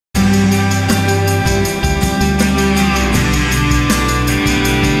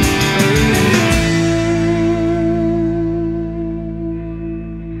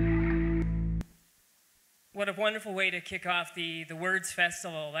wonderful way to kick off the Words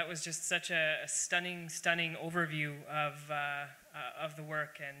Festival. That was just such a stunning overview of the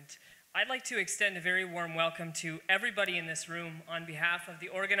work. And I'd like to extend a very warm welcome to everybody in this room on behalf of the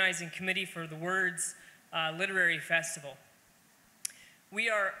organizing committee for the Words Literary Festival. We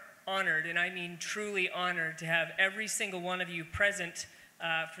are honored, and I mean truly honored, to have every single one of you present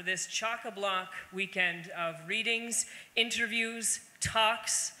for this chock-a-block weekend of readings, interviews,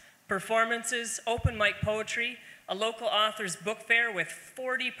 talks, performances, open mic poetry, a local authors book fair with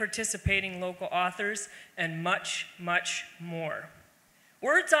 40 participating local authors, and much, much more.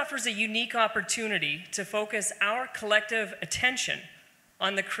 Words offers a unique opportunity to focus our collective attention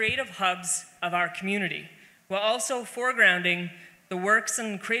on the creative hubs of our community, while also foregrounding the works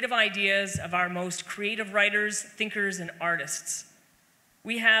and creative ideas of our most creative writers, thinkers, and artists.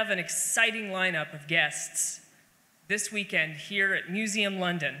 We have an exciting lineup of guests this weekend here at Museum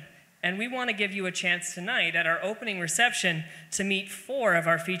London, and we want to give you a chance tonight at our opening reception to meet 4 of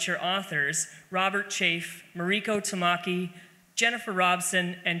our feature authors, Robert Chafe, Mariko Tamaki, Jennifer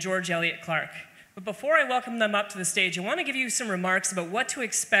Robson, and George Elliott Clarke. But before I welcome them up to the stage, I want to give you some remarks about what to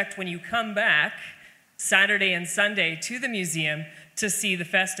expect when you come back Saturday and Sunday to the museum to see the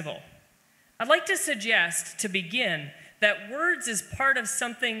festival. I'd like to suggest, to begin, that Words is part of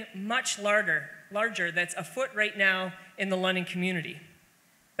something much larger that's afoot right now in the London community.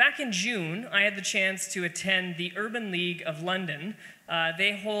 Back in June, I had the chance to attend the Urban League of London.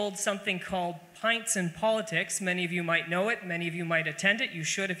 They hold something called Pints and Politics. Many of you might know it, many of you might attend it. You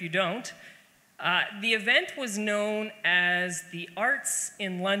should if you don't. The event was known as the Arts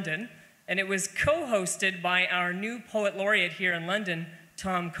in London, and it was co-hosted by our new poet laureate here in London,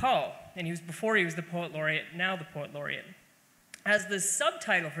 Tom Call. And before he was the poet laureate, now the poet laureate. As the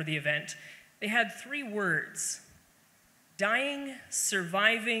subtitle for the event, they had 3 words: dying,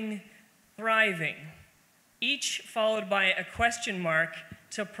 surviving, thriving, each followed by a question mark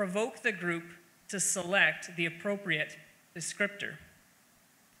to provoke the group to select the appropriate descriptor.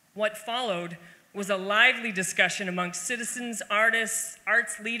 What followed was a lively discussion amongst citizens, artists,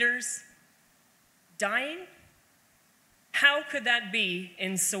 arts leaders. Dying? How could that be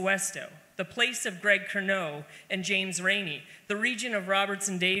in Sewesto, the place of Greg Curnow and James Rainey, the region of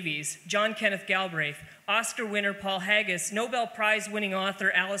Robertson Davies, John Kenneth Galbraith, Oscar winner Paul Haggis, Nobel Prize winning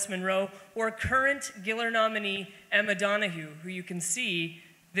author Alice Munro, or current Giller nominee Emma Donoghue, who you can see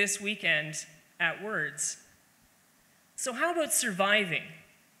this weekend at Words? So how about surviving?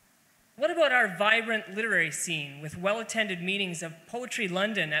 What about our vibrant literary scene with well-attended meetings of Poetry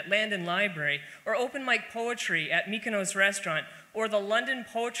London at Landon Library, or open mic poetry at Mykonos Restaurant, or the London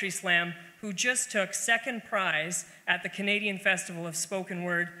Poetry Slam, who just took 2nd prize at the Canadian Festival of Spoken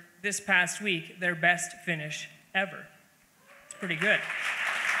Word this past week, their best finish ever? It's pretty good.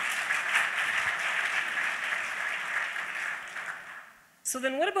 So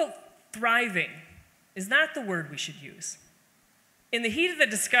then what about thriving? Is that the word we should use? In the heat of the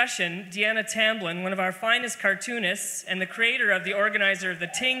discussion, Deanna Tamblin, one of our finest cartoonists and the creator of the organizer of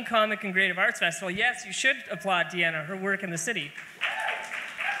the Ting Comic and Creative Arts Festival — yes, you should applaud Deanna, her work in the city.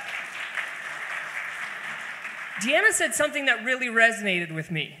 Deanna said something that really resonated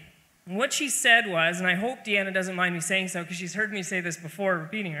with me. And what she said was, and I hope Deanna doesn't mind me saying so because she's heard me say this before,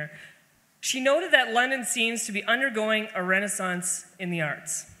 repeating her, she noted that London seems to be undergoing a renaissance in the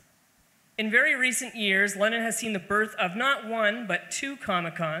arts. In very recent years, London has seen the birth of not 1, but 2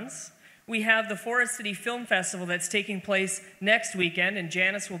 Comic-Cons. We have the Forest City Film Festival that's taking place next weekend, and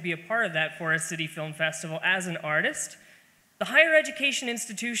Janice will be a part of that Forest City Film Festival as an artist. The higher education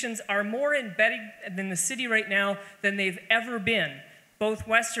institutions are more embedded in the city right now than they've ever been, both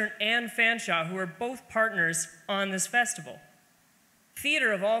Western and Fanshawe, who are both partners on this festival.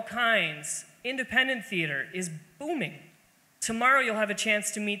 Theater of all kinds, independent theater, is booming. Tomorrow you'll have a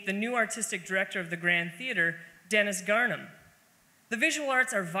chance to meet the new artistic director of the Grand Theatre, Dennis Garnham. The visual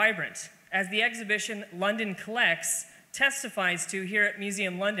arts are vibrant, as the exhibition London Collects testifies to here at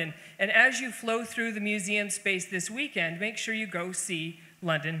Museum London. And as you flow through the museum space this weekend, make sure you go see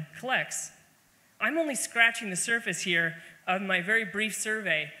London Collects. I'm only scratching the surface here of my very brief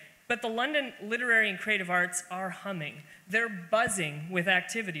survey, but the London literary and creative arts are humming. They're buzzing with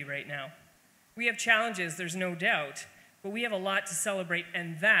activity right now. We have challenges, there's no doubt, but we have a lot to celebrate,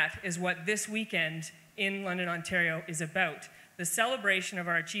 and that is what this weekend in London, Ontario is about: the celebration of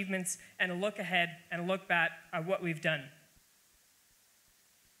our achievements and a look ahead and a look back at what we've done.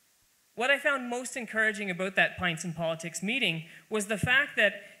 What I found most encouraging about that Pints and Politics meeting was the fact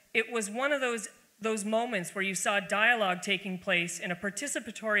that it was one of those moments where you saw dialogue taking place in a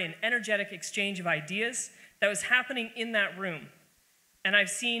participatory and energetic exchange of ideas that was happening in that room. And I've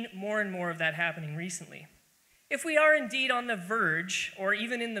seen more and more of that happening recently. If we are indeed on the verge, or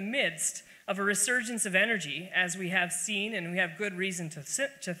even in the midst, of a resurgence of energy, as we have seen and we have good reason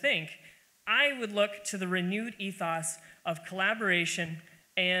to think, I would look to the renewed ethos of collaboration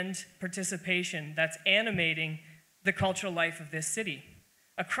and participation that's animating the cultural life of this city,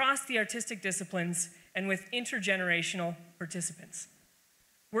 across the artistic disciplines and with intergenerational participants.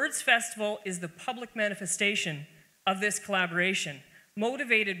 Words Festival is the public manifestation of this collaboration,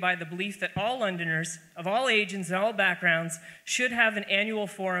 motivated by the belief that all Londoners of all ages and all backgrounds should have an annual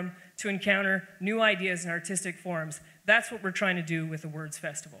forum to encounter new ideas in artistic forms. That's what we're trying to do with the Words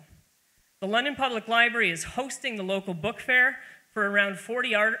Festival. The London Public Library is hosting the local book fair for around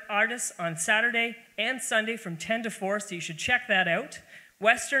 40 artists on Saturday and Sunday from 10 to 4, so you should check that out.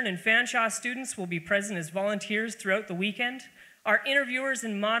 Western and Fanshawe students will be present as volunteers throughout the weekend. Our interviewers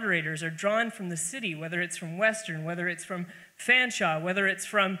and moderators are drawn from the city, whether it's from Western, whether it's from Fanshawe, whether it's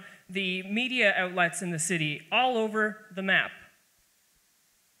from the media outlets in the city, all over the map.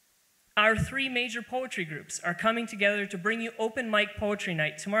 Our 3 major poetry groups are coming together to bring you open mic poetry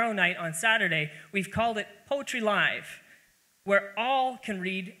night tomorrow night on Saturday. We've called it Poetry Live, where all can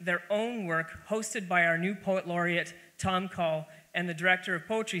read their own work, hosted by our new poet laureate, Tom Call, and the director of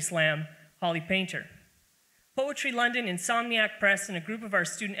Poetry Slam, Holly Painter. Poetry London, Insomniac Press, and a group of our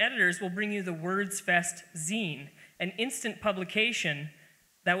student editors will bring you the Words Fest zine, an instant publication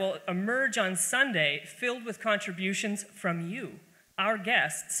that will emerge on Sunday filled with contributions from you, our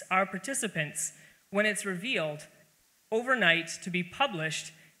guests, our participants, when it's revealed overnight to be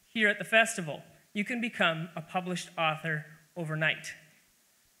published here at the festival. You can become a published author overnight.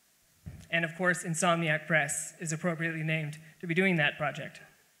 And of course, Insomniac Press is appropriately named to be doing that project.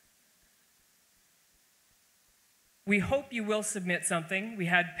 We hope you will submit something. We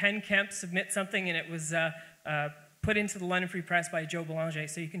had Penn Kemp submit something, and it was put into the London Free Press by Joe Belanger,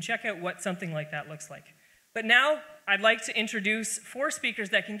 so you can check out what something like that looks like. But now, I'd like to introduce 4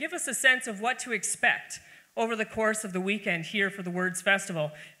 speakers that can give us a sense of what to expect over the course of the weekend here for the Words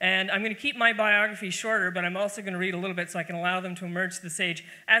Festival. And I'm going to keep my biography shorter, but I'm also going to read a little bit so I can allow them to emerge to the stage.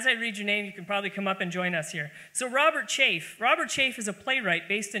 As I read your name, you can probably come up and join us here. So Robert Chafe. Robert Chafe is a playwright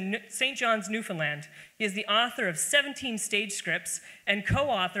based in St. John's, Newfoundland. He is the author of 17 stage scripts and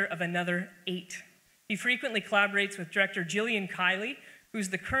co-author of another 8. He frequently collaborates with director Gillian Kiley, who's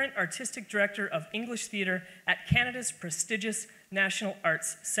the current artistic director of English theatre at Canada's prestigious National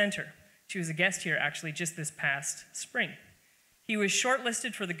Arts Centre. She was a guest here, actually, just this past spring. He was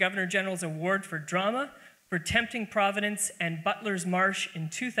shortlisted for the Governor-General's Award for Drama for Tempting Providence and Butler's Marsh in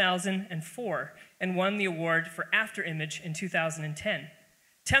 2004 and won the award for After Image in 2010.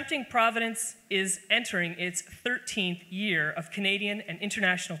 Tempting Providence is entering its 13th year of Canadian and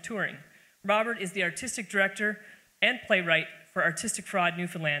international touring. Robert is the artistic director and playwright for Artistic Fraud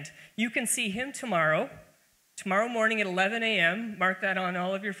Newfoundland. You can see him tomorrow morning at 11 a.m., mark that on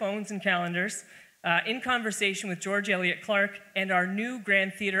all of your phones and calendars, in conversation with George Elliott Clarke and our new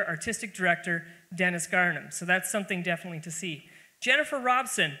Grand Theatre Artistic Director, Dennis Garnham. So that's something definitely to see. Jennifer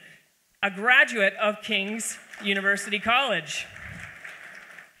Robson, a graduate of King's University College,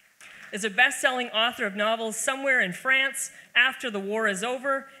 is a best-selling author of novels Somewhere in France, After the War is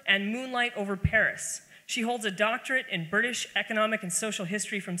Over, and Moonlight over Paris. She holds a doctorate in British Economic and Social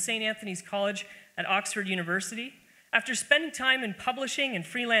History from St. Anthony's College at Oxford University. After spending time in publishing and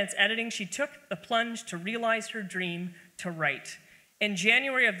freelance editing, she took the plunge to realize her dream to write. In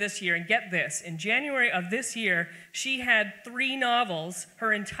January of this year, and get this, in January of this year, she had 3 novels,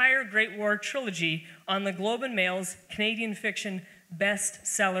 her entire Great War trilogy, on the Globe and Mail's Canadian fiction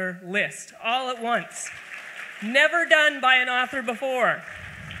bestseller list, all at once. Never done by an author before.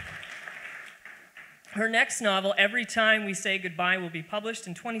 Her next novel, Every Time We Say Goodbye, will be published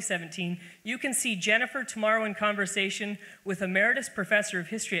in 2017. You can see Jennifer tomorrow in conversation with Emeritus Professor of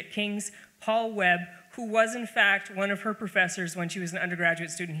History at King's, Paul Webb, who was in fact one of her professors when she was an undergraduate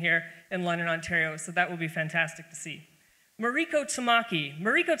student here in London, Ontario. So that will be fantastic to see. Mariko Tamaki.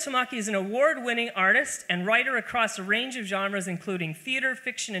 Mariko Tamaki is an award-winning artist and writer across a range of genres, including theater,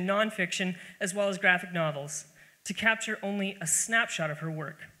 fiction, and nonfiction, as well as graphic novels, to capture only a snapshot of her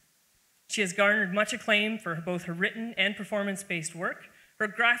work. She has garnered much acclaim for both her written and performance-based work. Her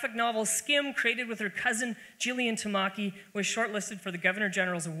graphic novel, Skim, created with her cousin Gillian Tamaki, was shortlisted for the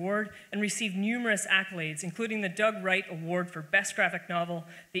Governor-General's Award and received numerous accolades, including the Doug Wright Award for Best Graphic Novel,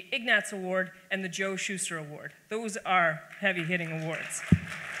 the Ignatz Award, and the Joe Shuster Award. Those are heavy-hitting awards.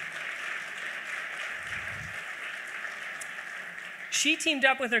 She teamed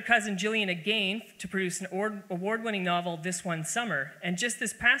up with her cousin Gillian again to produce an award-winning novel this one summer, and just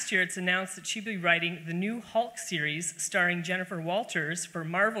this past year it's announced that she'll be writing the new Hulk series starring Jennifer Walters for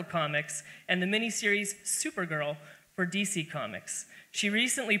Marvel Comics and the miniseries Supergirl for DC Comics. She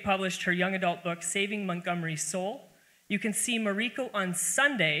recently published her young adult book, Saving Montgomery's Soul. You can see Mariko on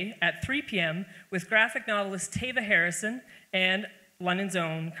Sunday at 3 p.m. with graphic novelist Tava Harrison and London's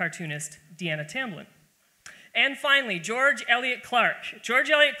own cartoonist Deanna Tamblyn. And finally, George Elliott Clarke. George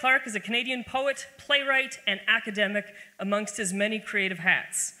Elliott Clarke is a Canadian poet, playwright, and academic amongst his many creative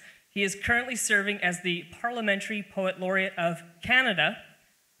hats. He is currently serving as the Parliamentary Poet Laureate of Canada,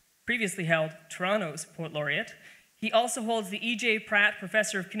 previously held Toronto's Poet Laureate. He also holds the E.J. Pratt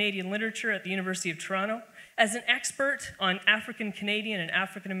Professor of Canadian Literature at the University of Toronto. As an expert on African Canadian and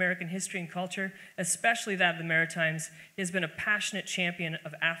African American history and culture, especially that of the Maritimes, he has been a passionate champion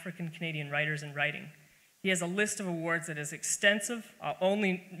of African Canadian writers and writing. He has a list of awards that is extensive. I'll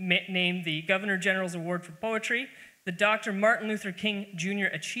only name the Governor General's Award for Poetry, the Dr. Martin Luther King Jr.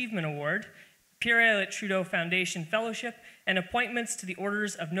 Achievement Award, Pierre Elliott Trudeau Foundation Fellowship, and appointments to the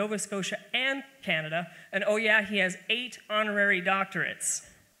Orders of Nova Scotia and Canada. And oh yeah, he has 8 honorary doctorates.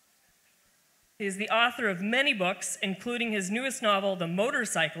 He is the author of many books, including his newest novel, The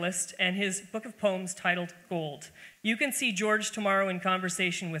Motorcyclist, and his book of poems titled Gold. You can see George tomorrow in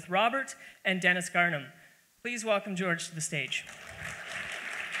conversation with Robert and Dennis Garnham. Please welcome George to the stage.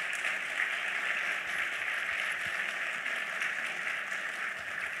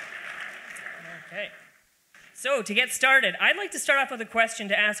 Okay. So to get started, I'd like to start off with a question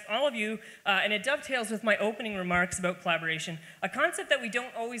to ask all of you, and it dovetails with my opening remarks about collaboration, a concept that we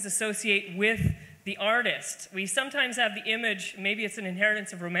don't always associate with the artist. We sometimes have the image, maybe it's an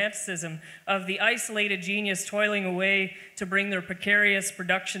inheritance of romanticism, of the isolated genius toiling away to bring their precarious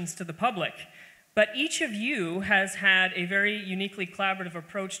productions to the public. But each of you has had a very uniquely collaborative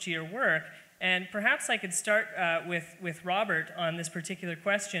approach to your work, and perhaps I could start with Robert on this particular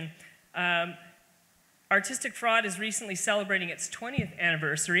question. Artistic Fraud is recently celebrating its 20th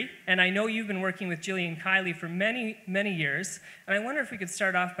anniversary, and I know you've been working with Gillian Kiley for many, many years, and I wonder if we could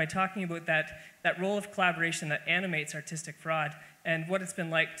start off by talking about that role of collaboration that animates Artistic Fraud and what it's been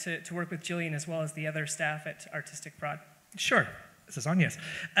like to work with Gillian as well as the other staff at Artistic Fraud. Sure. This is on, yes.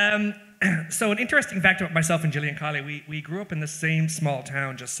 So an interesting fact about myself and Gillian Kiley, we grew up in the same small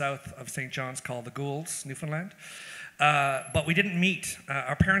town just south of St. John's called the Goulds, Newfoundland. But we didn't meet.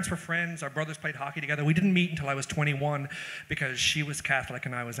 Our parents were friends. Our brothers played hockey together. We didn't meet until I was 21 because she was Catholic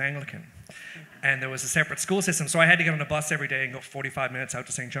and I was Anglican. And there was a separate school system, so I had to get on a bus every day and go 45 minutes out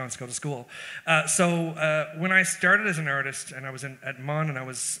to St. John's to go to school. When I started as an artist and I was at MUN and I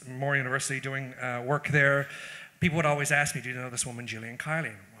was Moore University doing work there, people would always ask me, do you know this woman, Gillian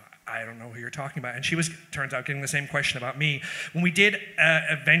Kiley? I don't know who you're talking about. And she was, turns out, getting the same question about me. When we did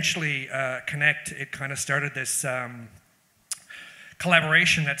eventually connect, it kind of started this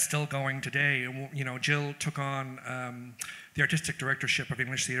collaboration that's still going today. You know, Jill took on the artistic directorship of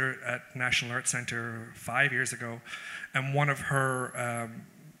English Theatre at National Arts Centre 5 years ago. And one of her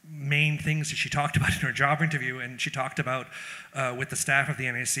main things that she talked about in her job interview, and she talked about with the staff of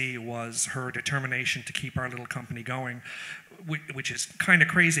the NAC, was her determination to keep our little company going, which is kind of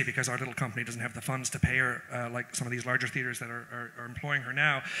crazy because our little company doesn't have the funds to pay her like some of these larger theatres that are employing her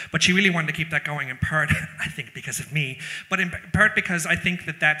now. But she really wanted to keep that going, in part, I think, because of me, but in part because I think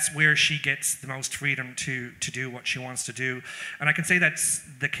that that's where she gets the most freedom to do what she wants to do. And I can say that's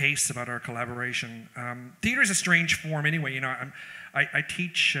the case about our collaboration. Theatre is a strange form anyway. You know, I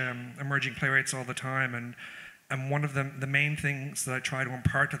teach emerging playwrights all the time, and one of the main things that I try to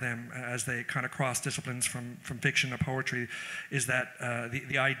impart to them as they kind of cross disciplines from fiction to poetry is that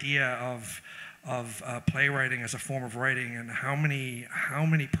the idea of playwriting as a form of writing, and how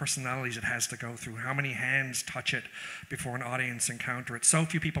many personalities it has to go through, how many hands touch it before an audience encounter it. So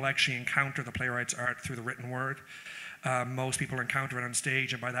few people actually encounter the playwright's art through the written word. Most people encounter it on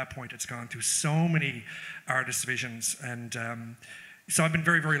stage, and by that point it's gone through so many artist visions. And so I've been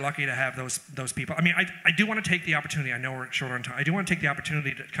very, very lucky to have those people. I mean, I do want to take the opportunity, I know we're short on time, I do want to take the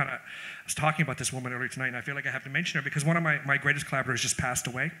opportunity to kind of, I was talking about this woman earlier tonight, and I feel like I have to mention her because one of my greatest collaborators just passed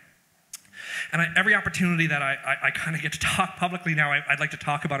away. And every opportunity that I kind of get to talk publicly now, I'd like to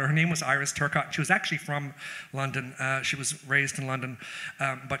talk about her. Her name was Iris Turcotte. She was actually from London. She was raised in London,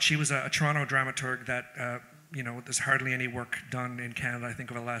 but she was a Toronto dramaturg that you know, there's hardly any work done in Canada, I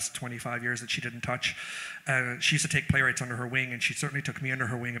think, over the last 25 years that she didn't touch. She used to take playwrights under her wing, and she certainly took me under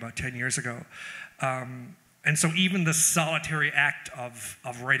her wing about 10 years ago. And so even the solitary act of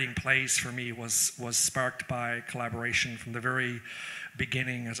writing plays for me was sparked by collaboration from the very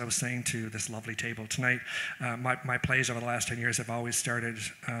beginning, as I was saying to this lovely table tonight. My plays over the last 10 years have always started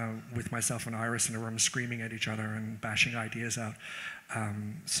with myself and Iris in a room screaming at each other and bashing ideas out.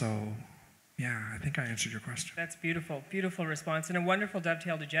 So yeah, I think I answered your question. That's beautiful, beautiful response, and a wonderful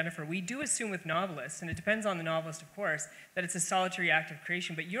dovetail to Jennifer. We do assume with novelists, and it depends on the novelist, of course, that it's a solitary act of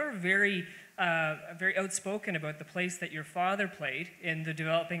creation, but you're very outspoken about the place that your father played in the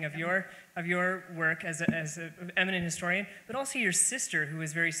developing of your work as an eminent historian, but also your sister, who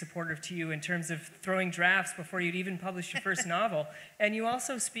was very supportive to you in terms of throwing drafts before you'd even published your first novel. And you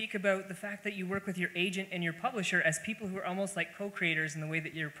also speak about the fact that you work with your agent and your publisher as people who are almost like co-creators in the way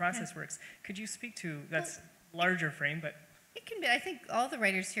that your process works. Could you speak to that's larger frame, but it can be. I think all the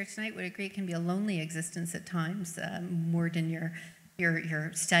writers here tonight would agree it can be a lonely existence at times, moored in your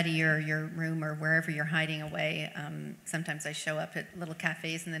study or your room or wherever you're hiding away. Sometimes I show up at little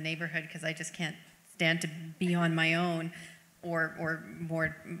cafes in the neighborhood because I just can't stand to be on my own, or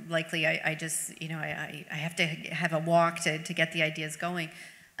more likely I just, I have to have a walk to get the ideas going.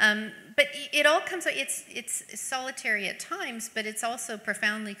 But it all comes, it's solitary at times, but it's also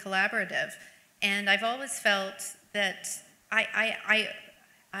profoundly collaborative. And I've always felt that I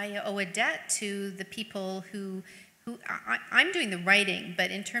owe a debt to the people who I'm doing the writing,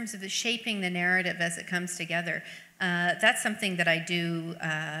 but in terms of the shaping the narrative as it comes together, that's something that I do.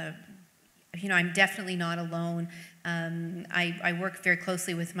 I'm definitely not alone. I work very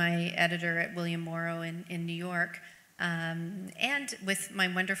closely with my editor at William Morrow in New York, and with my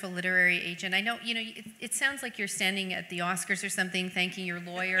wonderful literary agent. I know, it sounds like you're standing at the Oscars or something, thanking your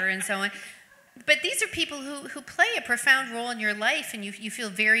lawyer and so on. But these are people who play a profound role in your life, and you feel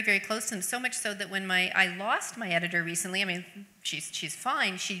very, very close to them, so much so that when I lost my editor recently, I mean, she's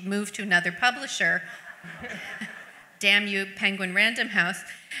fine. She moved to another publisher. Damn you, Penguin Random House.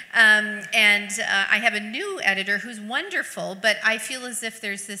 And I have a new editor who's wonderful, but I feel as if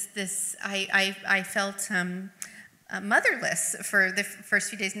there's I felt motherless for the first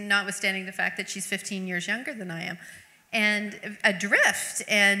few days, notwithstanding the fact that she's 15 years younger than I am. And adrift,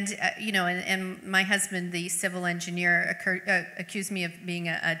 and and my husband, the civil engineer, accused me of being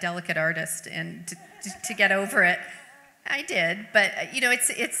a delicate artist, and to get over it, I did. But it's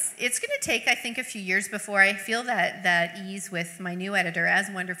going to take, I think, a few years before I feel that ease with my new editor, as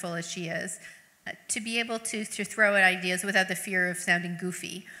wonderful as she is, to be able to throw at ideas without the fear of sounding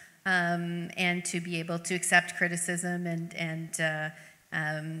goofy, and to be able to accept criticism and to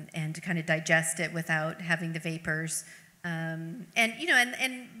kind of digest it without having the vapors.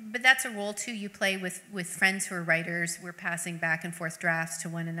 But that's a role too you play with friends who are writers. We're passing back and forth drafts to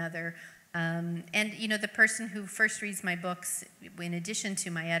one another. The person who first reads my books, in addition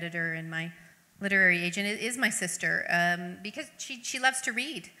to my editor and my literary agent, is my sister, because she loves to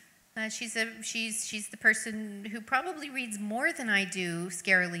read. She's the person who probably reads more than I do,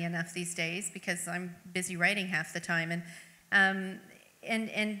 scarily enough these days, because I'm busy writing half the time.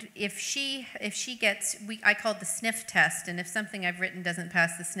 And if she gets, I call it the sniff test, and if something I've written doesn't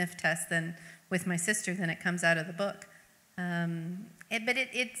pass the sniff test, then with my sister, then it comes out of the book.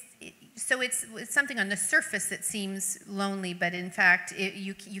 So it's something on the surface that seems lonely, but in fact,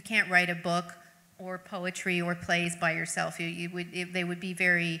 you can't write a book or poetry or plays by yourself. They would be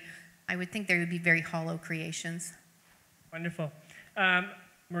very, I would think they would be very hollow creations. Wonderful.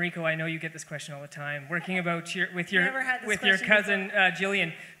 Mariko, I know you get this question all the time. Working with your cousin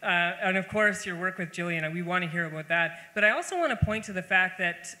Jillian, and of course your work with Jillian. We want to hear about that. But I also want to point to the fact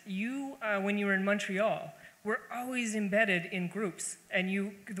that you, when you were in Montreal, were always embedded in groups, and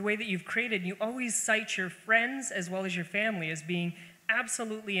the way that you've created, you always cite your friends as well as your family as being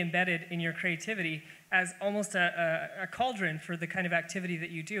absolutely embedded in your creativity as almost a cauldron for the kind of activity that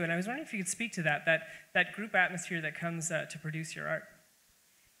you do. And I was wondering if you could speak to that group atmosphere that comes to produce your art.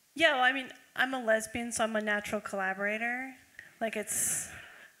 Yeah, well, I mean, I'm a lesbian, so I'm a natural collaborator. I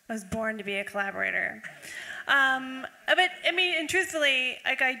was born to be a collaborator. But I mean, and truthfully,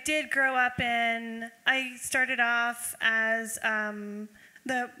 I did grow up I started off as my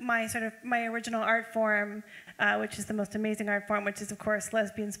original art form, which is the most amazing art form, which is, of course,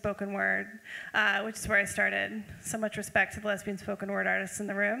 lesbian spoken word, which is where I started. So much respect to the lesbian spoken word artists in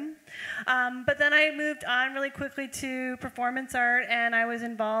the room. But then I moved on really quickly to performance art, and I was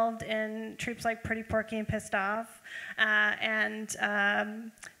involved in troupes like Pretty Porky and Pissed Off, and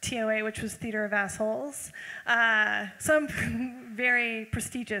TOA, which was Theater of Assholes. Some very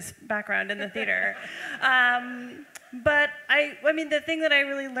prestigious background in the theater. But I mean, the thing that I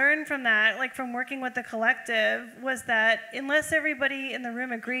really learned from that, like from working with the collective, was that unless everybody in the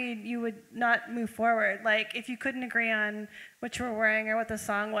room agreed, you would not move forward. Like if you couldn't agree on what you were wearing or what the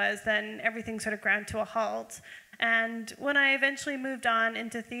song was, then everything sort of ground to a halt. And when I eventually moved on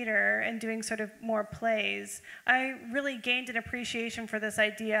into theater and doing sort of more plays, I really gained an appreciation for this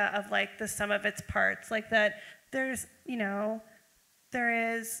idea of like the sum of its parts. Like that there's, you know,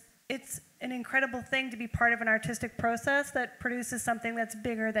 it's an incredible thing to be part of an artistic process that produces something that's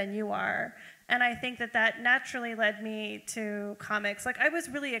bigger than you are. And I think that that naturally led me to comics. Like I was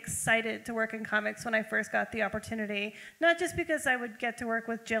really excited to work in comics when I first got the opportunity, not just because I would get to work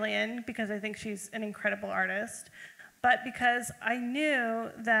with Jillian, because I think she's an incredible artist, but because I knew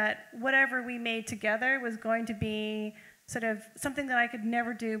that whatever we made together was going to be sort of something that I could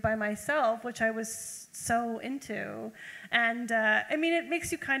never do by myself, which I was so into. And I mean, it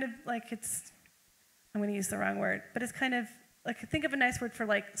makes you kind of like, I'm going to use the wrong word, but it's kind of like, think of a nice word for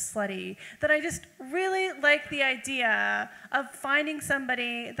like slutty, that I just really like the idea of finding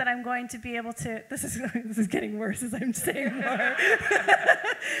somebody that I'm going to be able to, this is getting worse as I'm saying more.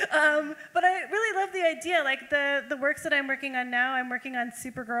 But I really love the idea, like the works that I'm working on now. I'm working on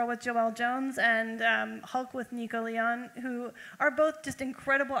Supergirl with Joelle Jones and Hulk with Nico Leon, who are both just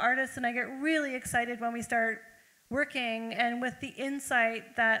incredible artists, and I get really excited when we start working and with the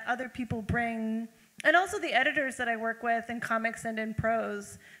insight that other people bring. And also the editors that I work with in comics and in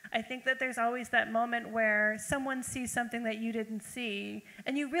prose. I think that there's always that moment where someone sees something that you didn't see,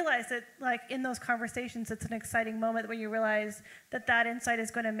 and you realize that, like, in those conversations, it's an exciting moment where you realize that that insight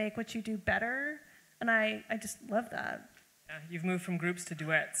is going to make what you do better, and I just love that. You've moved from groups to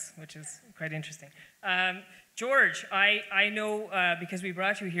duets, which is quite interesting. George, I know because we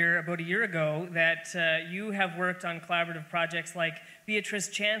brought you here about a year ago that you have worked on collaborative projects like Beatrice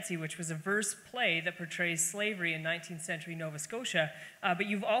Chansey, which was a verse play that portrays slavery in 19th century Nova Scotia, but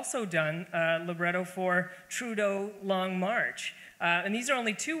you've also done libretto for Trudeau Long March. And these are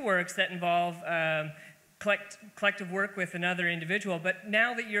only two works that involve collective work with another individual, but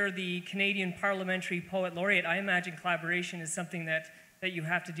now that you're the Canadian Parliamentary Poet Laureate, I imagine collaboration is something that you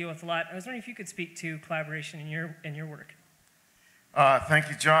have to deal with a lot. I was wondering if you could speak to collaboration in your work. Thank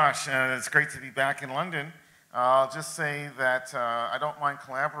you, Josh. It's great to be back in London. I'll just say that I don't mind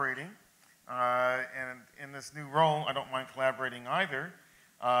collaborating, and in this new role, I don't mind collaborating either,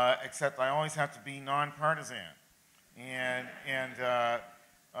 except I always have to be nonpartisan. And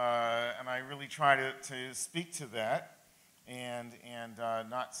I really try to speak to that and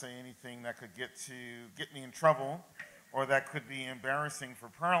not say anything that could get me in trouble or that could be embarrassing for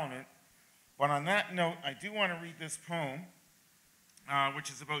Parliament. But on that note, I do want to read this poem, which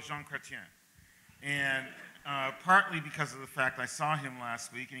is about Jean Chrétien. And partly because of the fact I saw him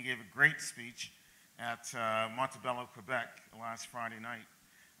last week, and he gave a great speech at Montebello, Quebec, last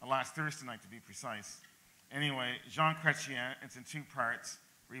Thursday night to be precise. Anyway, Jean Chrétien, it's in two parts,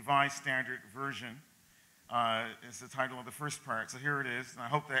 Revised Standard Version is the title of the first part. So here it is, and I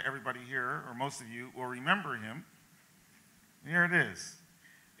hope that everybody here, or most of you, will remember him. Here it is.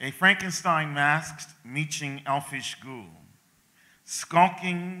 A Frankenstein-masked, meeching, elfish ghoul,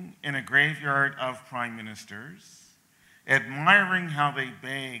 skulking in a graveyard of prime ministers, admiring how they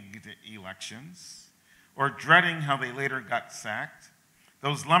begged elections, or dreading how they later got sacked,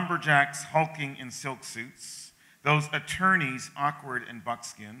 those lumberjacks hulking in silk suits, those attorneys awkward in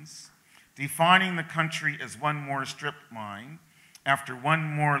buckskins, defining the country as one more strip mine after one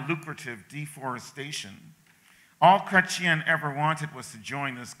more lucrative deforestation. All Chrétien ever wanted was to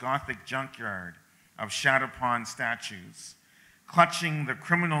join this Gothic junkyard of Chateaubriand statues, clutching the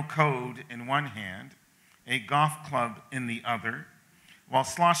criminal code in one hand, a golf club in the other, while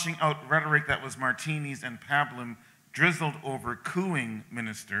sloshing out rhetoric that was martinis and pablum drizzled over cooing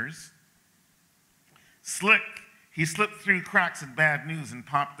ministers. Slick, he slipped through cracks in bad news and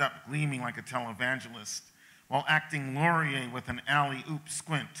popped up gleaming like a televangelist, while acting Laurier with an alley-oop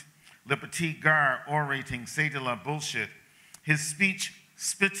squint, Le Petit Gare orating c'est de la bullshit, his speech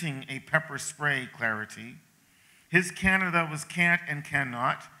spitting a pepper spray clarity. His Canada was can't and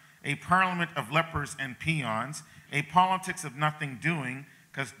cannot, a parliament of lepers and peons, a politics of nothing doing,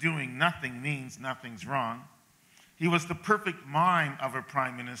 because doing nothing means nothing's wrong. He was the perfect mime of a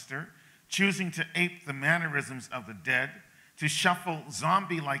prime minister, choosing to ape the mannerisms of the dead, to shuffle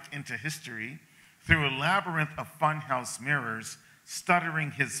zombie-like into history through a labyrinth of funhouse mirrors,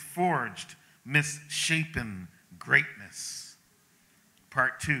 stuttering his forged, misshapen greatness.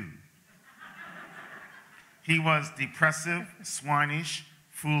 Part 2. He was depressive, swinish,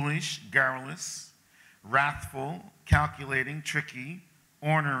 foolish, garrulous, wrathful, calculating, tricky,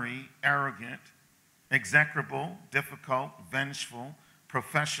 ornery, arrogant, execrable, difficult, vengeful,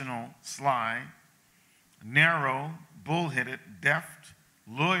 professional, sly, narrow, bullheaded, deft,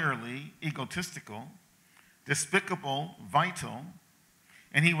 lawyerly, egotistical, despicable, vital,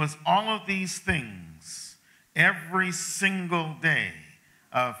 and he was all of these things every single day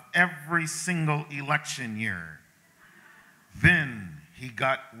of every single election year. Then he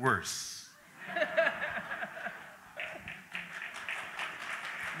got worse.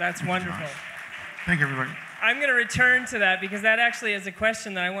 That's wonderful. Thank you, everybody. I'm going to return to that because that actually is a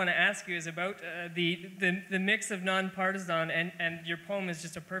question that I want to ask you is about the mix of nonpartisan and your poem is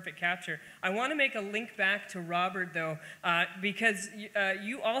just a perfect capture. I want to make a link back to Robert though because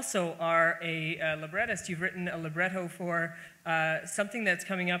you also are a librettist. You've written a libretto for something that's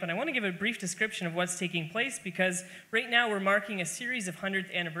coming up, and I want to give a brief description of what's taking place because right now we're marking a series of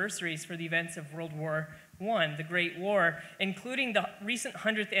 100th anniversaries for the events of World War I, the Great War, including the recent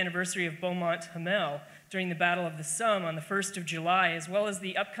 100th anniversary of Beaumont Hamel during the Battle of the Somme on the 1st of July, as well as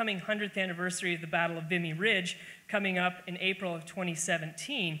the upcoming 100th anniversary of the Battle of Vimy Ridge coming up in April of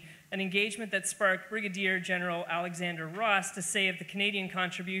 2017, an engagement that sparked Brigadier General Alexander Ross to say of the Canadian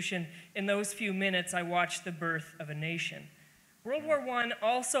contribution, "In those few minutes, I watched the birth of a nation." World War I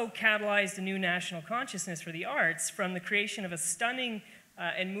also catalyzed a new national consciousness for the arts from the creation of a stunning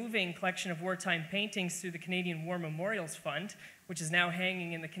and moving collection of wartime paintings through the Canadian War Memorials Fund, which is now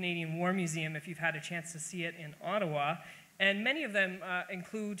hanging in the Canadian War Museum if you've had a chance to see it in Ottawa. And many of them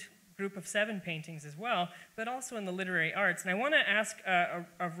include Group of 7 paintings as well, but also in the literary arts. And I want to ask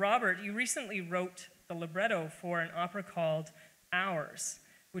of Robert, you recently wrote the libretto for an opera called Ours,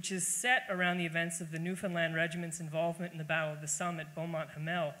 which is set around the events of the Newfoundland Regiment's involvement in the Battle of the Somme at Beaumont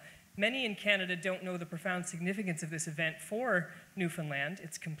Hamel. Many in Canada don't know the profound significance of this event for Newfoundland,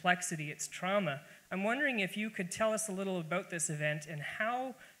 its complexity, its trauma. I'm wondering if you could tell us a little about this event and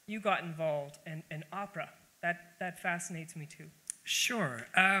how you got involved in opera. That fascinates me too. Sure.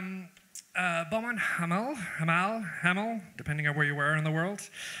 Beaumont Hamel, depending on where you were in the world.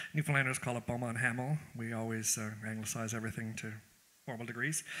 Newfoundlanders call it Beaumont Hamel. We always anglicize everything to formal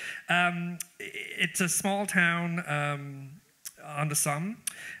degrees. It's a small town on the Somme,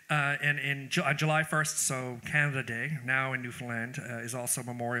 and on July 1st, so Canada Day, now in Newfoundland, is also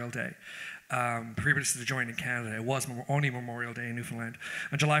Memorial Day. Previously to join in Canada, it was only Memorial Day in Newfoundland.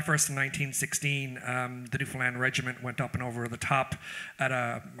 On July 1st in 1916, the Newfoundland Regiment went up and over the top at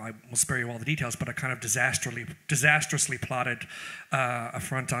I will spare you all the details, but a kind of disastrously plotted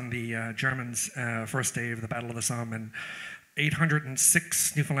affront on the Germans' first day of the Battle of the Somme, and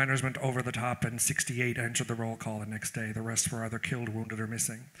 806 Newfoundlanders went over the top and 68 entered the roll call the next day. The rest were either killed, wounded, or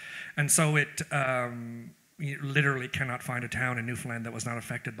missing. And so you literally cannot find a town in Newfoundland that was not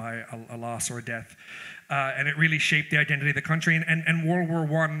affected by a loss or a death. And it really shaped the identity of the country. And World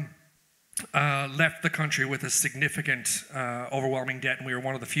War I left the country with a significant, overwhelming debt. And we were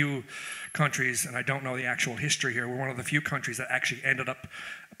one of the few countries, and I don't know the actual history here, we're one of the few countries that actually ended up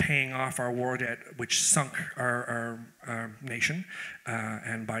paying off our war debt, which sunk our nation.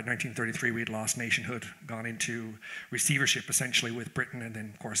 And by 1933, we'd lost nationhood, gone into receivership essentially with Britain, and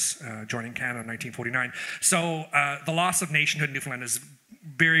then, of course, joining Canada in 1949. So the loss of nationhood in Newfoundland is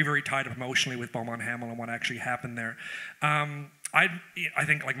very, very tied up emotionally with Beaumont Hamel and what actually happened there. I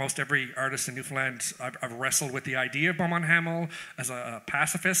think, like most every artist in Newfoundland, I've wrestled with the idea of Beaumont Hamel as a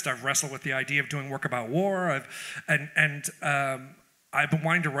pacifist. I've wrestled with the idea of doing work about war. I've been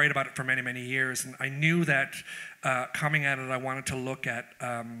wanting to write about it for many, many years, and I knew that coming at it, I wanted to look at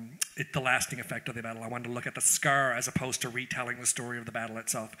the lasting effect of the battle. I wanted to look at the scar as opposed to retelling the story of the battle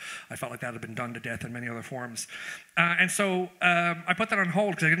itself. I felt like that had been done to death in many other forms. And so I put that on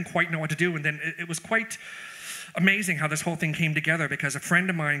hold because I didn't quite know what to do, and then it was quite amazing how this whole thing came together because a friend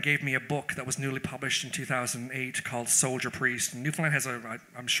of mine gave me a book that was newly published in 2008 called Soldier Priest. And Newfoundland has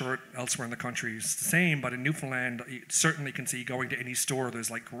I'm sure elsewhere in the country it's the same, but in Newfoundland, you certainly can see going to any store, there's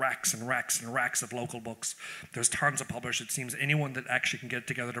like racks and racks and racks of local books. There's tons of published. It seems anyone that actually can get it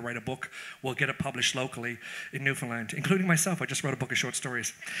together to write a book will get it published locally in Newfoundland, including myself. I just wrote a book of short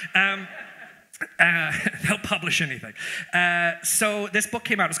stories. They'll publish anything. So this book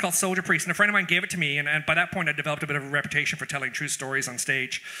came out. It's called Soldier Priest, and a friend of mine gave it to me, and by that point I developed a bit of a reputation for telling true stories on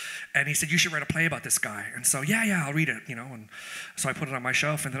stage. And he said, "You should write a play about this guy." And so, yeah, I'll read it, And so I put it on my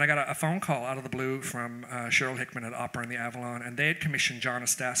shelf, and then I got a phone call out of the blue from Cheryl Hickman at Opera in the Avalon, and they had commissioned John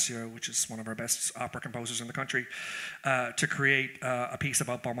Astasio, which is one of our best opera composers in the country, to create a piece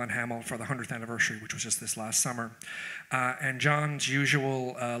about Beaumont Hamel for the 100th anniversary, which was just this last summer. And John's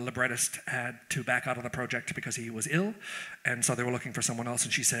usual librettist had to back out of the project because he was ill, and so they were looking for someone else,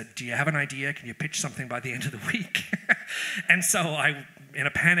 and she said, "Do you have an idea? Can you pitch something by the end of the week?" And so I, in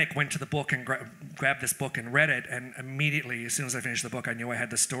a panic, went to the book and grabbed this book and read it, and immediately, as soon as I finished the book, I knew I had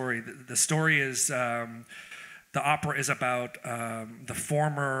the story. The story is, the opera is about the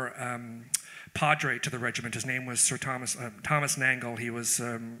former padre to the regiment. His name was Sir Thomas Nangle. He was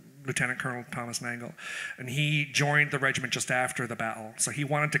Lieutenant Colonel Thomas Nangle, and he joined the regiment just after the battle. So he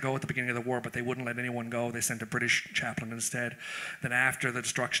wanted to go at the beginning of the war, but they wouldn't let anyone go. They sent a British chaplain instead. Then after the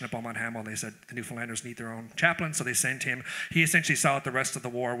destruction of Beaumont Hamel, they said the Newfoundlanders need their own chaplain, so they sent him. He essentially saw out the rest of the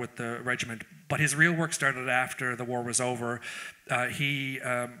war with the regiment, but his real work started after the war was over. He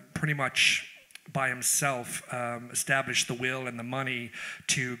pretty much by himself established the will and the money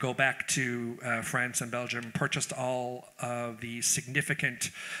to go back to France and Belgium, purchased all of the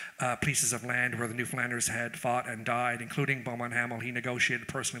significant pieces of land where the Newfoundlanders had fought and died, including Beaumont Hamel. He negotiated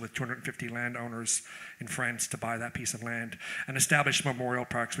personally with 250 landowners in France to buy that piece of land and established memorial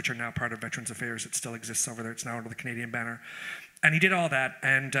parks, which are now part of Veterans Affairs. It still exists over there. It's now under the Canadian banner. And he did all that,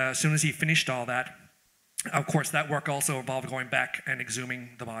 and as soon as he finished all that, of course, that work also involved going back and exhuming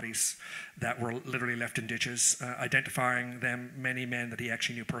the bodies that were literally left in ditches, identifying them, many men that he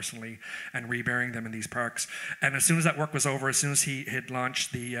actually knew personally, and reburying them in these parks. And as soon as that work was over, as soon as he had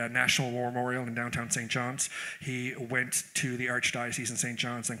launched the National War Memorial in downtown St. John's, he went to the Archdiocese in St.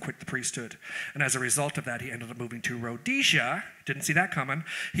 John's and quit the priesthood. And as a result of that, he ended up moving to Rhodesia. Didn't see that coming.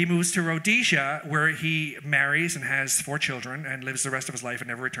 He moves to Rhodesia, where he marries and has 4 children and lives the rest of his life and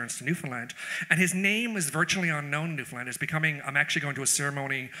never returns to Newfoundland. And his name is virtually unknown in Newfoundland. It's becoming, I'm actually going to a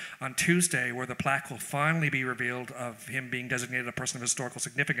ceremony on Tuesday where the plaque will finally be revealed of him being designated a person of historical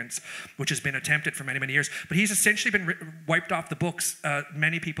significance, which has been attempted for many, many years. But he's essentially been wiped off the books.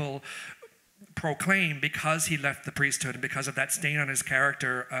 Many people proclaim, because he left the priesthood and because of that stain on his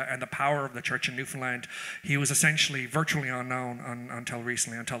character and the power of the church in Newfoundland, he was essentially virtually unknown until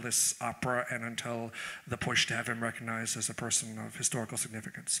recently, until this opera and until the push to have him recognized as a person of historical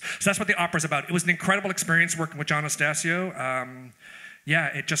significance. So that's what the opera's about. It was an incredible experience working with John Anastasio.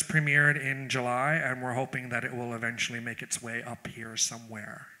 Yeah, it just premiered in July, and we're hoping that it will eventually make its way up here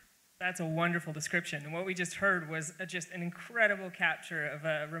somewhere. That's a wonderful description. And what we just heard was just an incredible capture of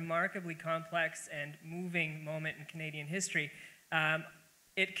a remarkably complex and moving moment in Canadian history.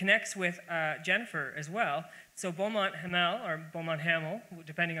 It connects with Jennifer as well. So Beaumont Hamel, or Beaumont Hamel,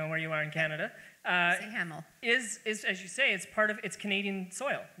 depending on where you are in Canada, Say Hamel. is, as you say, it's Canadian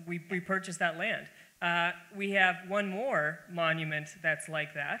soil. We purchased that land. We have one more monument that's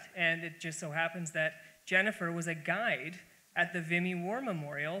like that, and it just so happens that Jennifer was a guide at the Vimy War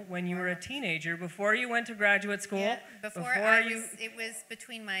Memorial when you were a teenager, before you went to graduate school. Yeah, it was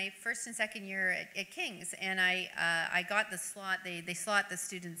between my first and second year at King's, and I got the slot. They slot the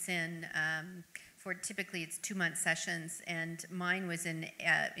students in for typically it's 2-month sessions, and mine was in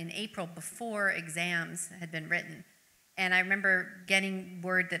April before exams had been written. And I remember getting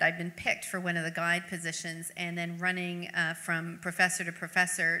word that I'd been picked for one of the guide positions, and then running from professor to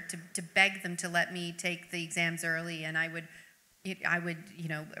professor to beg them to let me take the exams early, and I would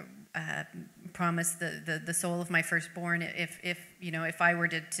promise the soul of my firstborn if I were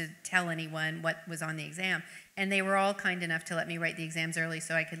to tell anyone what was on the exam. And they were all kind enough to let me write the exams early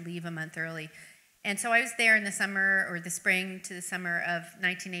so I could leave a month early. And so I was there in the summer, or the spring to the summer of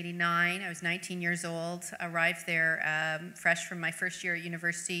 1989. I was 19 years old, arrived there fresh from my first year at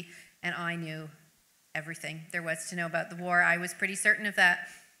university, and I knew everything there was to know about the war. I was pretty certain of that.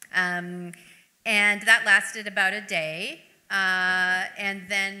 And that lasted about a day. And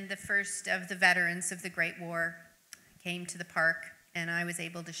then the first of the veterans of the Great War came to the park, and I was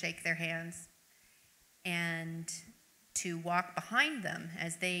able to shake their hands and to walk behind them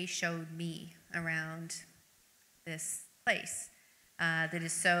as they showed me around this place that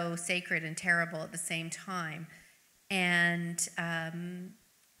is so sacred and terrible at the same time. And I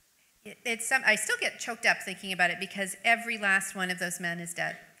still get choked up thinking about it, because every last one of those men is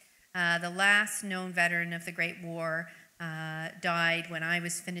dead. The last known veteran of the Great War died when I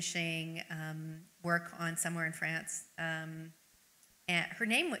was finishing work on somewhere in France. And her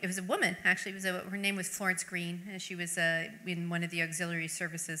name, it was a woman, actually. Her name was Florence Green, and she was in one of the auxiliary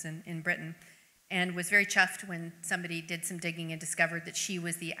services in Britain, and was very chuffed when somebody did some digging and discovered that she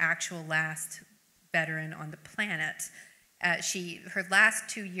was the actual last veteran on the planet. Her last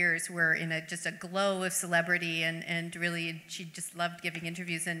 2 years were in just a glow of celebrity, and really, she just loved giving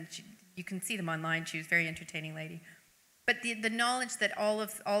interviews, and you can see them online. She was a very entertaining lady. But the knowledge that all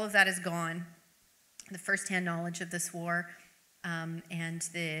of that is gone, the firsthand knowledge of this war, and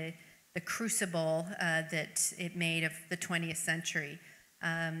the crucible that it made of the 20th century,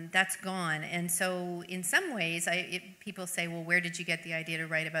 that's gone. And so in some ways, people say, well, where did you get the idea to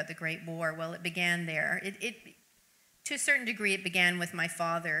write about the Great War? Well, it began there. To a certain degree, it began with my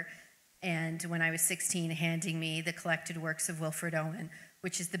father. and when I was 16, handing me the collected works of Wilfred Owen,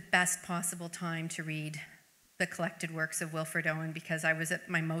 which is the best possible time to read the collected works of Wilfred Owen, because I was at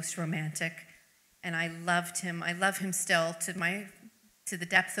my most romantic, and I loved him. I love him still to the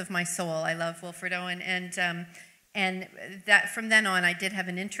depth of my soul. I love Wilfred Owen, and that from then on, I did have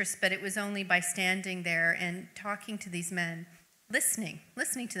an interest, but it was only by standing there and talking to these men, listening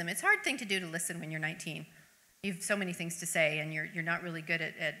to them. It's a hard thing to do, to listen when you're 19. You have so many things to say, and you're not really good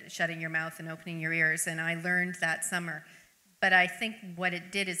at shutting your mouth and opening your ears, and I learned that summer. But I think what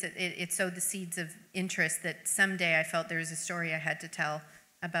it did is it sowed the seeds of interest that someday I felt there was a story I had to tell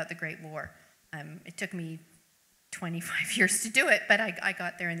about the Great War. It took me 25 years to do it, but I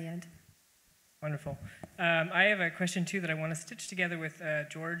got there in the end. Wonderful. I have a question, too, that I want to stitch together with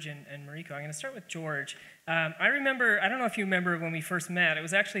George and Mariko. I'm going to start with George. I remember, I don't know if you remember when we first met, it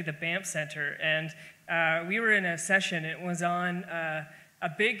was actually the Banff Center, and we were in a session. It was on a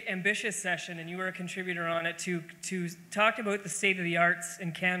big, ambitious session, and you were a contributor on it to talk about the state of the arts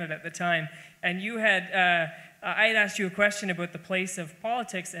in Canada at the time. And you had, I had asked you a question about the place of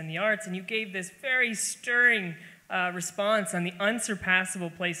politics and the arts, and you gave this very stirring response on the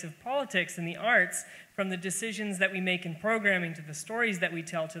unsurpassable place of politics and the arts, from the decisions that we make in programming to the stories that we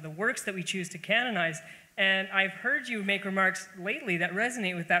tell to the works that we choose to canonize. And I've heard you make remarks lately that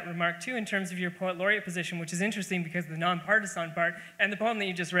resonate with that remark too, in terms of your poet laureate position, which is interesting because of the nonpartisan part, and the poem that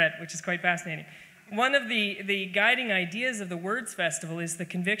you just read, which is quite fascinating. One of the guiding ideas of the Words Festival is the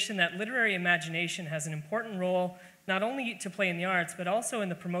conviction that literary imagination has an important role not only to play in the arts, but also in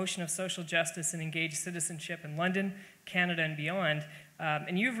the promotion of social justice and engaged citizenship in London, Canada, and beyond.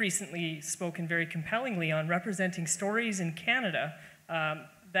 And you've recently spoken very compellingly on representing stories in Canada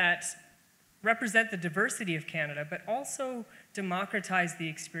that represent the diversity of Canada, but also democratize the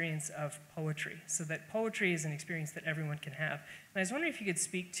experience of poetry, so that poetry is an experience that everyone can have. And I was wondering if you could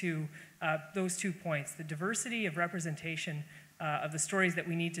speak to those 2 points, the diversity of representation of the stories that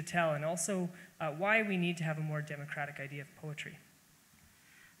we need to tell, and also why we need to have a more democratic idea of poetry.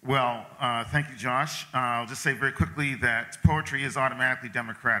 Well, thank you, Josh. I'll just say very quickly that poetry is automatically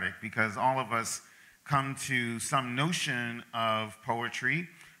democratic because all of us come to some notion of poetry,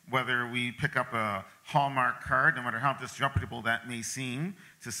 whether we pick up a Hallmark card, no matter how disreputable that may seem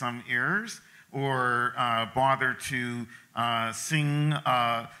to some ears, or bother to sing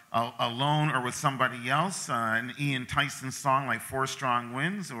alone or with somebody else, an Ian Tyson song like Four Strong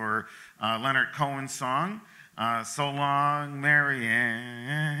Winds, or Leonard Cohen's song, So Long,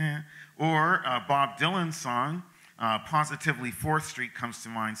 Marianne, or Bob Dylan's song, Positively 4th Street comes to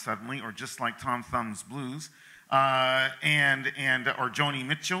mind suddenly, or Just Like Tom Thumb's Blues, or Joni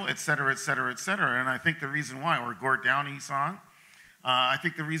Mitchell, et cetera, et cetera, et cetera. And I think the reason why, or Gord Downie's song, I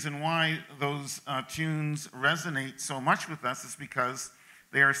think the reason why those tunes resonate so much with us is because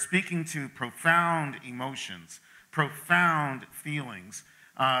they are speaking to profound emotions, profound feelings,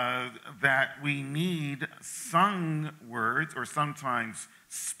 that we need sung words, or sometimes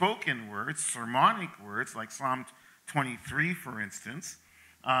spoken words, sermonic words, like Psalm 23, for instance,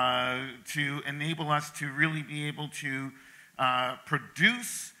 to enable us to really be able to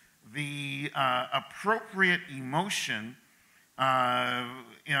produce the appropriate emotion that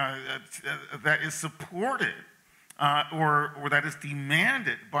is supported or that is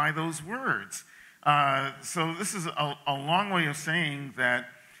demanded by those words. So this is a long way of saying that,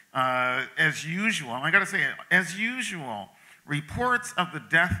 as usual, and I got to say, as usual, reports of the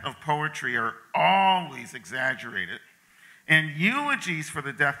death of poetry are always exaggerated, and eulogies for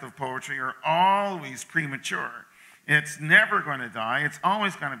the death of poetry are always premature. It's never going to die. It's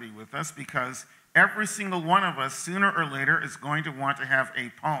always going to be with us, because every single one of us, sooner or later, is going to want to have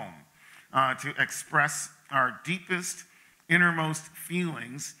a poem to express our deepest, innermost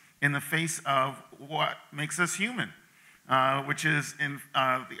feelings in the face of what makes us human, which is in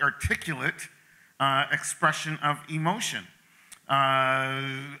the articulate expression of emotion.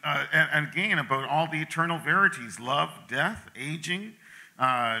 And again, about all the eternal verities: love, death, aging,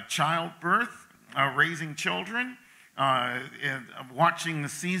 childbirth, raising children, watching the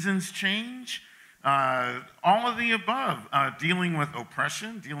seasons change, all of the above, dealing with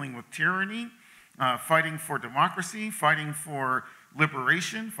oppression, dealing with tyranny, fighting for democracy, fighting for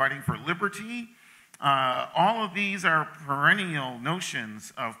liberation, fighting for liberty. All of these are perennial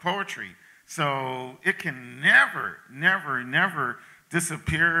notions of poetry. So it can never, never, never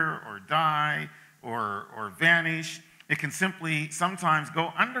disappear or die or vanish. It can simply sometimes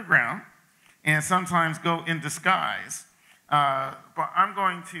go underground and sometimes go in disguise. But I'm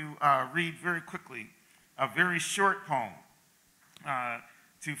going to read very quickly a very short poem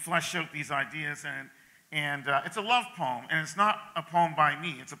to flesh out these ideas. And it's a love poem, and it's not a poem by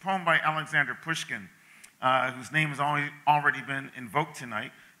me. It's a poem by Alexander Pushkin, whose name has already been invoked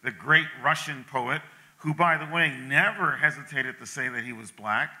tonight, the great Russian poet, who, by the way, never hesitated to say that he was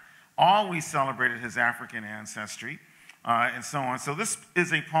black, always celebrated his African ancestry, and so on. So this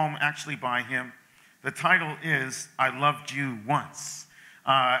is a poem actually by him. The title is I Loved You Once.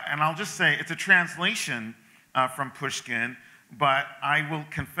 And I'll just say it's a translation from Pushkin, but I will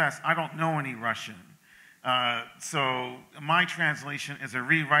confess I don't know any Russian. So my translation is a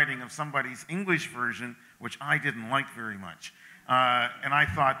rewriting of somebody's English version, which I didn't like very much. And I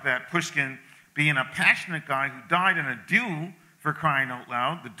thought that Pushkin, being a passionate guy who died in a duel, for crying out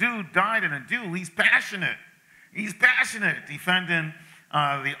loud, the dude died in a duel, he's passionate. He's passionate, defending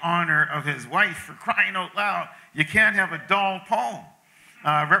the honor of his wife, for crying out loud. You can't have a dull poem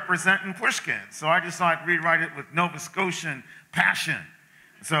representing Pushkin. So I just thought I'd rewrite it with Nova Scotian passion.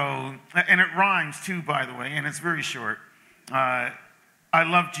 So, and it rhymes too, by the way, and it's very short. I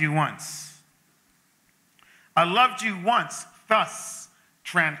loved you once. I loved you once, thus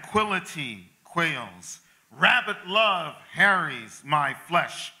tranquility quails. Rabbit love harries my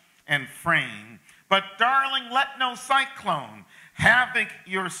flesh and frame. But darling, let no cyclone havoc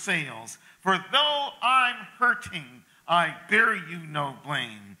your sails. For though I'm hurting, I bear you no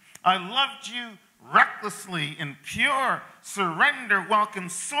blame. I loved you recklessly in pure surrender, welcome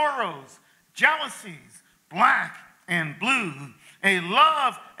sorrows, jealousies, black and blue. A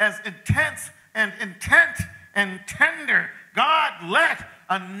love as intense and intent and tender. God, let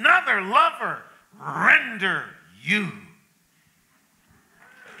another lover render you.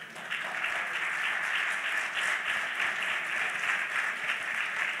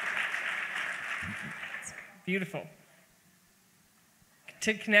 Beautiful.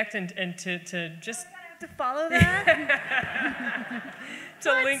 To connect and to just To follow that?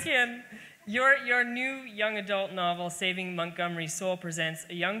 to link in your new young adult novel, Saving Montgomery Soul, presents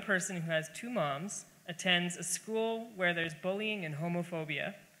a young person who has two moms, attends a school where there's bullying and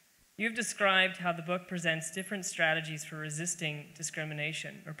homophobia. You've described how the book presents different strategies for resisting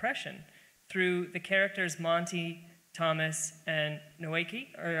discrimination, oppression, through the characters Monty, Thomas, and Naoki,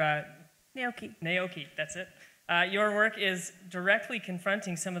 that's it. Your work is directly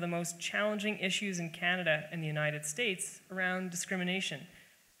confronting some of the most challenging issues in Canada and the United States around discrimination.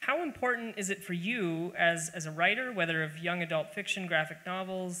 How important is it for you as a writer, whether of young adult fiction, graphic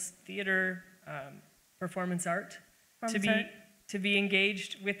novels, theater, performance art, to be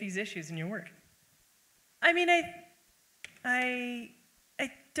engaged with these issues in your work? I mean, I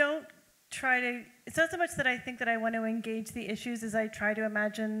don't try to, it's not so much that I think that I want to engage the issues as I try to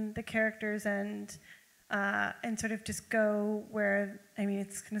imagine the characters and sort of just go where, I mean,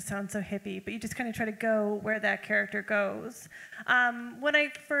 it's going to sound so hippie, but you just kind of try to go where that character goes. When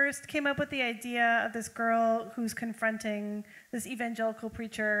I first came up with the idea of this girl who's confronting this evangelical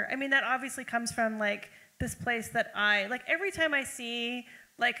preacher, I mean, that obviously comes from like this place that like every time I see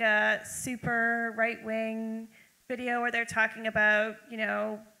like a super right-wing video where they're talking about, you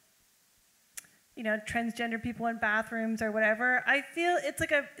know, transgender people in bathrooms or whatever, I feel it's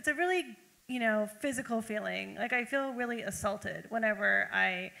a really, physical feeling. Like I feel really assaulted whenever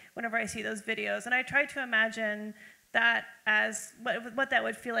I see those videos, and I try to imagine that as what that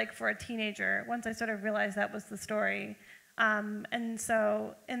would feel like for a teenager once I sort of realized that was the story. And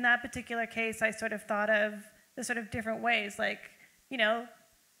so in that particular case, I sort of thought of the sort of different ways, like,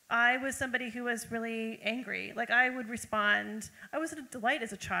 I was somebody who was really angry. Like I would respond, I was a delight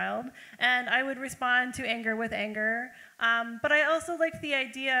as a child, and I would respond to anger with anger. But I also liked the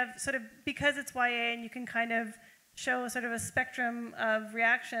idea of sort of, because it's YA and you can kind of show sort of a spectrum of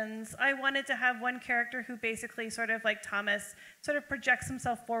reactions, I wanted to have one character who basically sort of like Thomas, sort of projects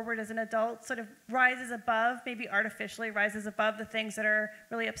himself forward as an adult, sort of rises above, maybe artificially rises above the things that are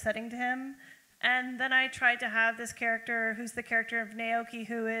really upsetting to him. And then I tried to have this character who's the character of Naoki,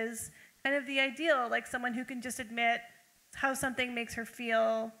 who is kind of the ideal, like someone who can just admit how something makes her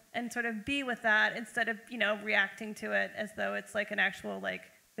feel and sort of be with that instead of, reacting to it as though it's like an actual like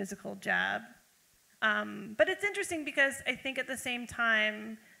physical jab. But it's interesting because I think at the same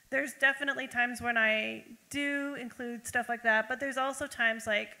time, there's definitely times when I do include stuff like that, but there's also times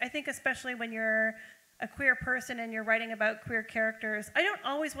like, I think especially when you're a queer person and you're writing about queer characters, I don't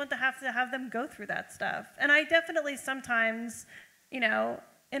always want to have them go through that stuff. And I definitely sometimes,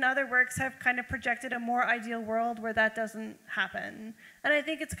 in other works have kind of projected a more ideal world where that doesn't happen. And I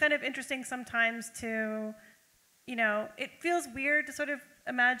think it's kind of interesting sometimes to, it feels weird to sort of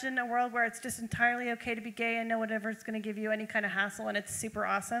imagine a world where it's just entirely okay to be gay and no one ever is going to give you any kind of hassle and it's super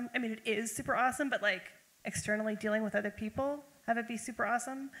awesome. I mean, it is super awesome, but like externally dealing with other people, have it be super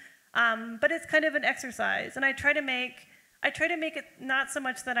awesome. But it's kind of an exercise, and I try to make it not so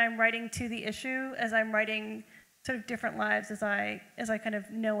much that I'm writing to the issue as I'm writing sort of different lives as I kind of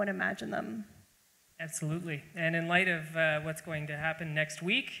know and imagine them. Absolutely. And in light of what's going to happen next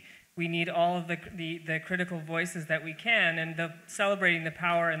week, we need all of the critical voices that we can, and celebrating the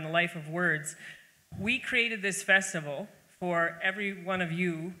power and the life of words. We created this festival for every one of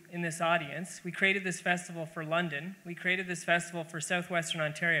you in this audience. We created this festival for London. We created this festival for Southwestern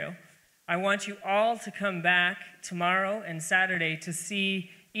Ontario. I want you all to come back tomorrow and Saturday to see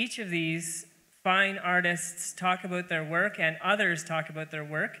each of these fine artists talk about their work and others talk about their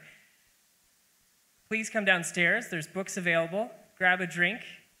work. Please come downstairs. There's books available. Grab a drink.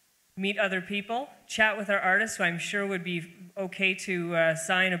 Meet other people. Chat with our artists, who I'm sure would be okay to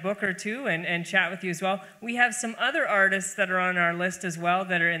sign a book or two and chat with you as well. We have some other artists that are on our list as well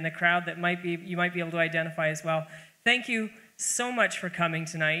that are in the crowd that you might be able to identify as well. Thank you so much for coming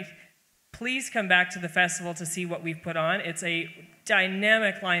tonight. Please come back to the festival to see what we've put on. It's a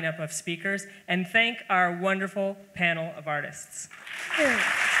dynamic lineup of speakers, and thank our wonderful panel of artists. Thank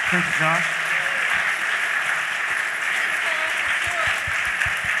you, Josh.